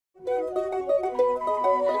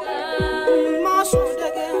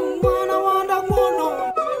Masundege mwana wanda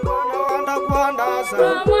kuno, mwana wanda kwandaza.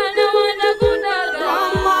 Mwana wanda kundaga.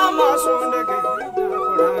 Mama sundege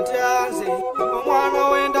kulantiazi, mwana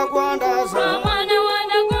wenda kwandaza. Mwana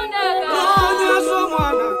wanda kundaga. Nyazo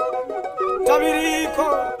mwana tabiriko,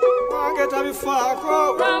 wange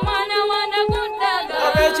tabifako. Mwana wanda kundaga.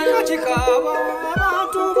 Abechika chikaba,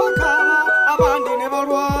 abantu bakaba, abandi ne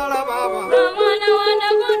balwala baba. Mwana wanda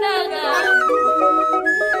kundaga.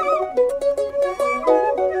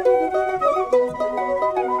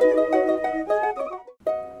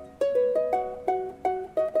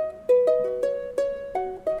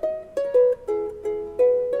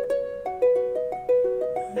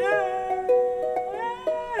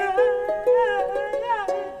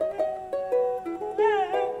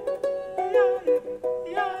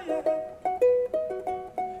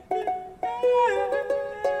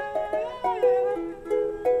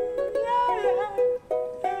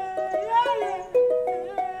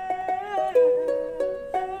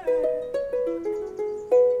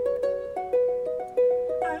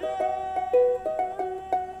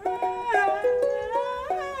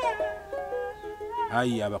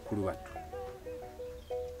 Ayi abakulu batu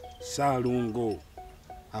Saalongo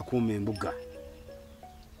akuuma embuga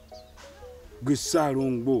gwe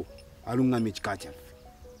Saalongo alungamya ekika kyaffe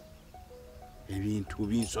ebintu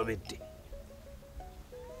binsobedde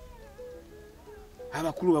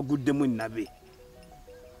abakulu baguddemu ennabe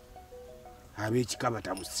ab'ekika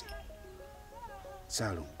batabuse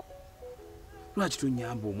Saalongo lwaki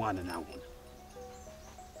tonyamba omwana naawona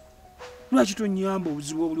lwaki tonyamba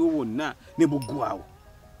obuzibu obuliwo bwonna ne buggwawo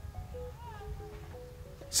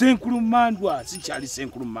Senkulumandwa sikyali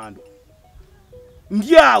Senkulumandwa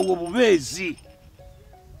ndyawo bubeezi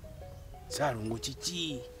Saalongo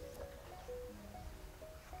kiki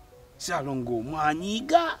Saalongo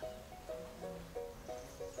mwanyiiga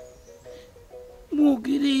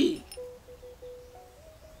mwogere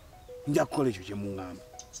nja kukola ekyo kye muŋŋamba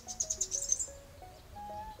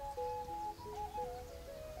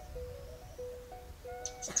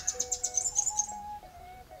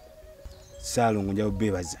Saalongo nja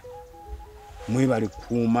beebaza mwebale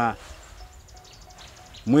kuuma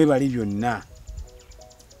mwebale byonna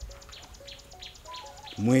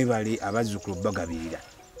mwebale abazzukulu bagabirira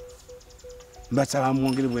mbasaba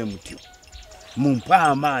mwongere bwe mutyo mumpa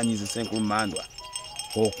amaanyi ze Senkulumandwa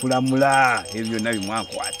okulamula ebyo byonna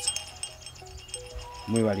bimwankwasa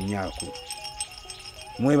mwebale nnyo abakulu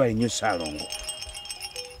mwebale nnyo Saalongo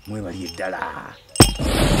mwebale eddala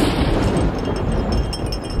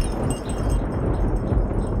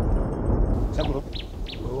Sakulo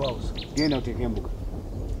wewausa genda oteeka embuga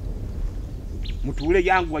mutuule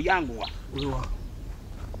yanguwa wewa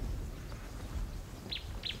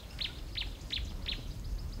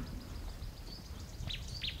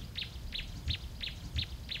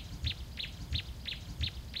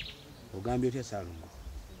ogambye otya Saalongo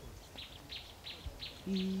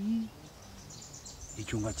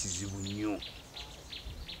ekyo nga kizibu nnyo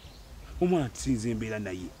omwana tusinza embeera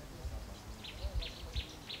naye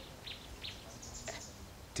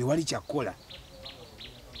tewali kyakola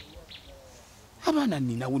abaana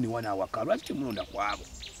nninawo ne wana awaka lwaki temulonda kwabo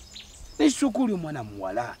nesooka oli omwana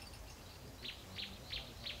muwala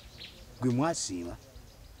gwe mwasiima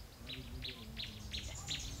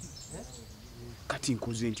kati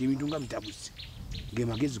nkoze nti ebintu nga bitabuse ge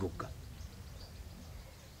magezi gokka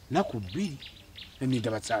naku bbiri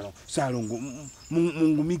nendaba Saalongo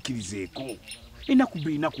mungumikirizeeko enaku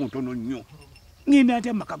bbiri naku ntono nnyo ngenda ate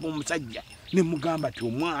amaka g'omusajja ne mugamba ti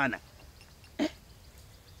omwana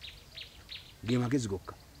ge magezi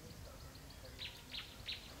gokka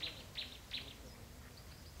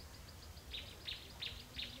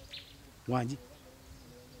wangi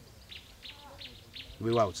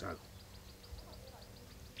weewaawo Saalongo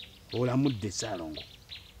olamudde Saalongo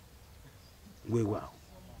weewaawo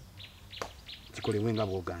kikolewe nga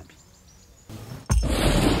bw'ogambye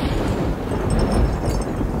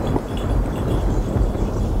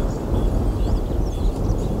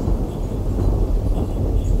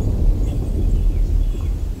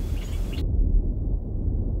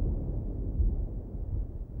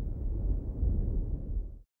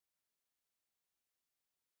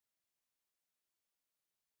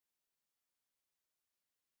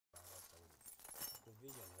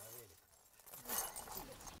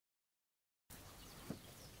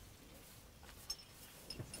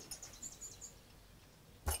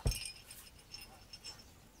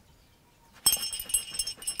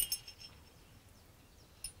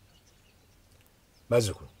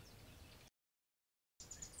Bazzukulu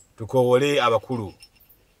tukowole abakulu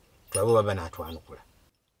twabo baba n'atwanukula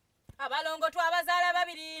Abalongo twabazaala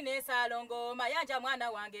babiri ne Salongo Mayanja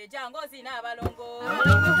mwana wange jango zina abalongo.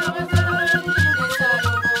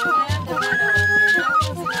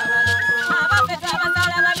 Abafe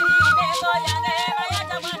twabazaala babiri ne Ngoyange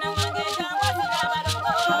Mayanja mwana wange jango zina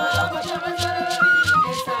abalongo.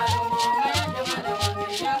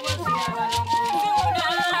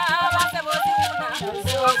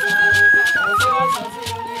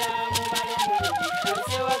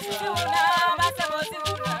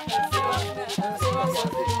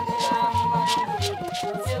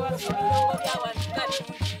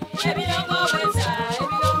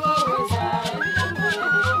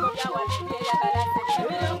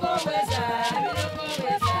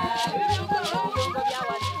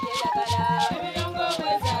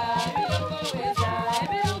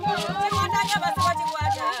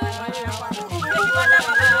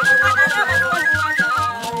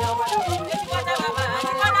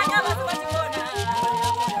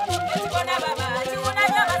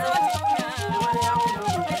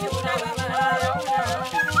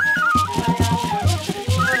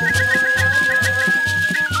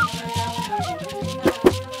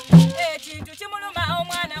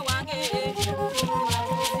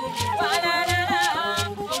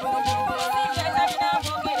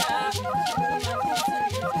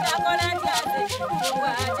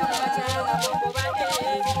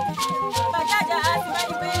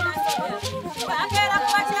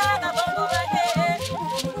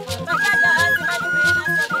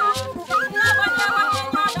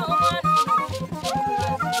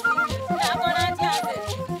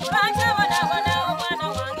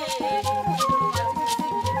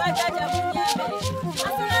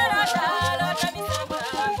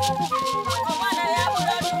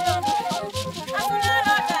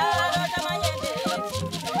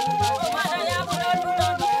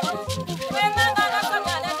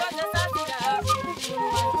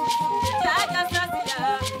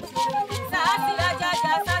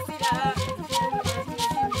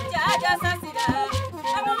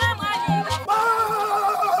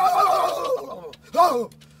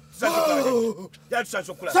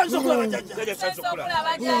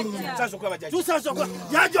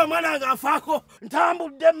 Yajo mwana afako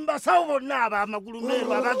ntambudde mbasawo bonna abamagulu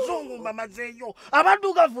meeru abazungu mbamazeeyo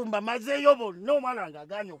abaduga vumba mazeeyo bonna omwana wange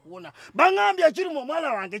aganye okuwona baŋambye ekiri mu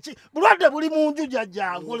mwana wange ki bulwadde buli mu nju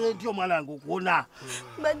jjajja nkola enti omwana wange okuwona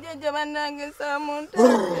bajjajja bannange saamuntu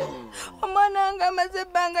omwana wange amaze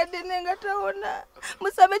ebbanga ddene nga tawona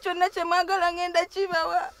musabe kyonna kye mwagala ngenda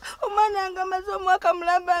kibawa omwana wange amaze omwaka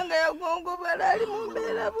mulamba nga yagongobala ali mu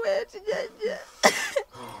mbeera bweti jjajja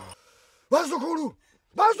Bazukulu!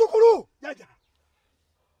 Jaja!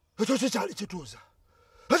 Ekyo kikyali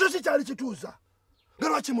kituuza.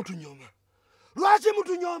 Lwaki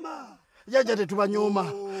mutunyoma? Jaja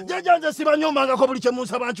tetubanyoma. Jaja nze sibanyomangako buli kye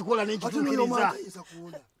munsaba nkikola n'ekituukiriza.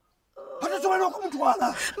 Ate tusobola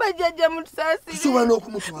okumutwala. Bajjajja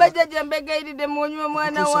mutusaasire. Bajjajja mbegayiridde munywe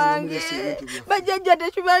omwana wange. Bajjajja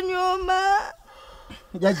tekibanyoma.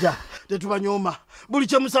 Jaja tetubanyoma. Buli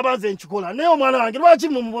kye musaba nze nkikola naye omwana wange lwaki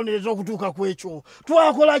mumubonereza okutuuka ku ekyo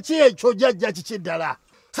twakola ki ekyo jjajja kiki ddala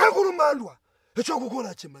Senkulu Mandwa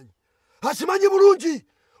ekyokukola akimanyi bulungi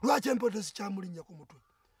lwaki empoto sikyamulinnya ku mutwe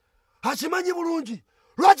akimanyi bulungi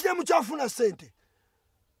lwaki temukyafuna ssente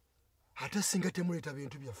ate singa temuleeta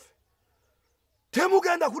bintu byaffe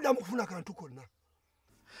temugenda kuddamu kufuna kantu konna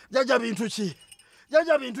jjajja bintu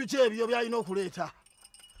ki ebyo byalina okuleeta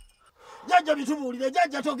Jaja bitubuulire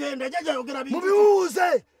jjajja togenda jjajja yogera bintu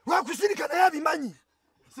mubiwuuze lwakusirika naye abimanyi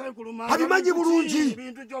abimanyi bulungi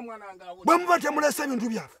bwe muba temulese ebintu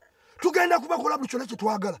byaffe tugenda kubakola buli kyonna kye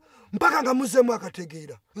twagala mpaka nga muzzeemu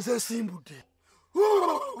akategeera nze nsimbudde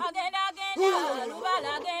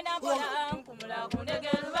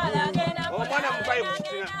omwana mubaye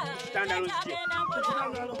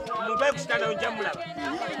kusitanda njamulaba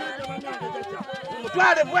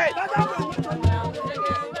mutwale bwe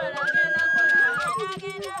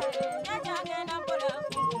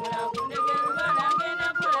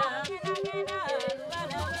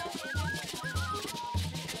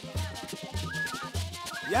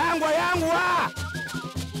Yangwa!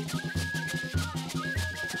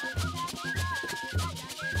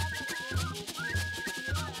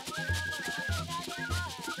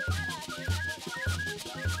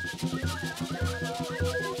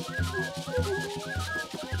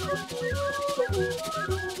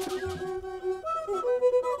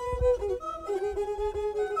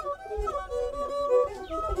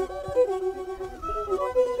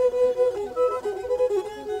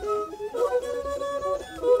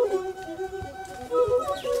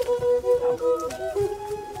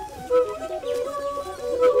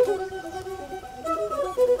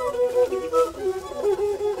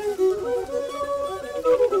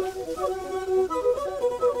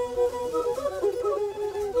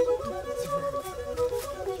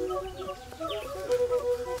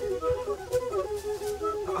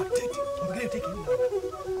 Take it.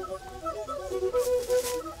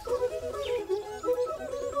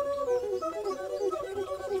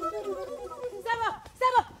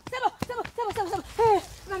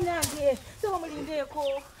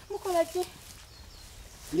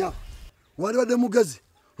 Nya, wali wadde mugezi.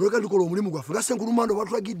 Lweka tukola omulimu gwaffe nga Senkulumando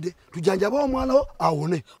batulagidde tujanjaba omwana wo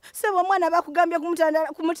awone. Sebo omwana bakugambye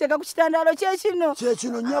kumuteeka ku kitandaalo kyekino.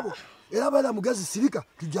 Kyekino nnyabo. Era baada mugezi sirika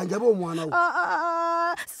tujanjaba omwana wo.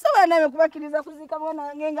 Sobola nawe kubakiriza kuziika mwana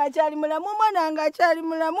wange ng'akyali mulamu. Omwana wange akyali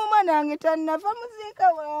mulamu. Omwana wange tannafa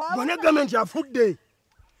muziika wa. Bwana gavumenti afudde.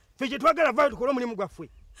 Ffe kye twagala vaayo tukole omulimu gwaffe.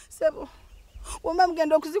 Sebo. Wamba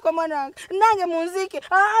mugenda okuziika omwana wange nange munziike.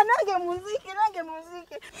 Nange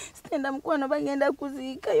munziike. Sitenda mukwano bagenda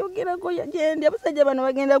kuziika. Yogerako gyendi abasajja bano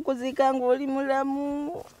bagenda kuziika ng'oli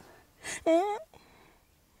mulamu.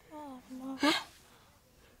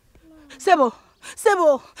 Sebo,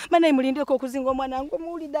 mana mulindeko okuzinga omwana wange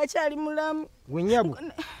omuwulidde akyali mulamu. Wenyabo.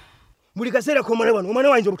 Buli kaseera komwana wano omwana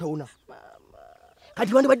wange obutawona.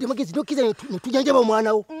 Kati wandi badde magezi tokkiza ne tujanjaba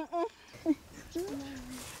omwana wo.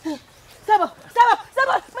 Sebo,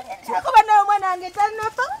 bana omwana wange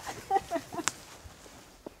tannafa.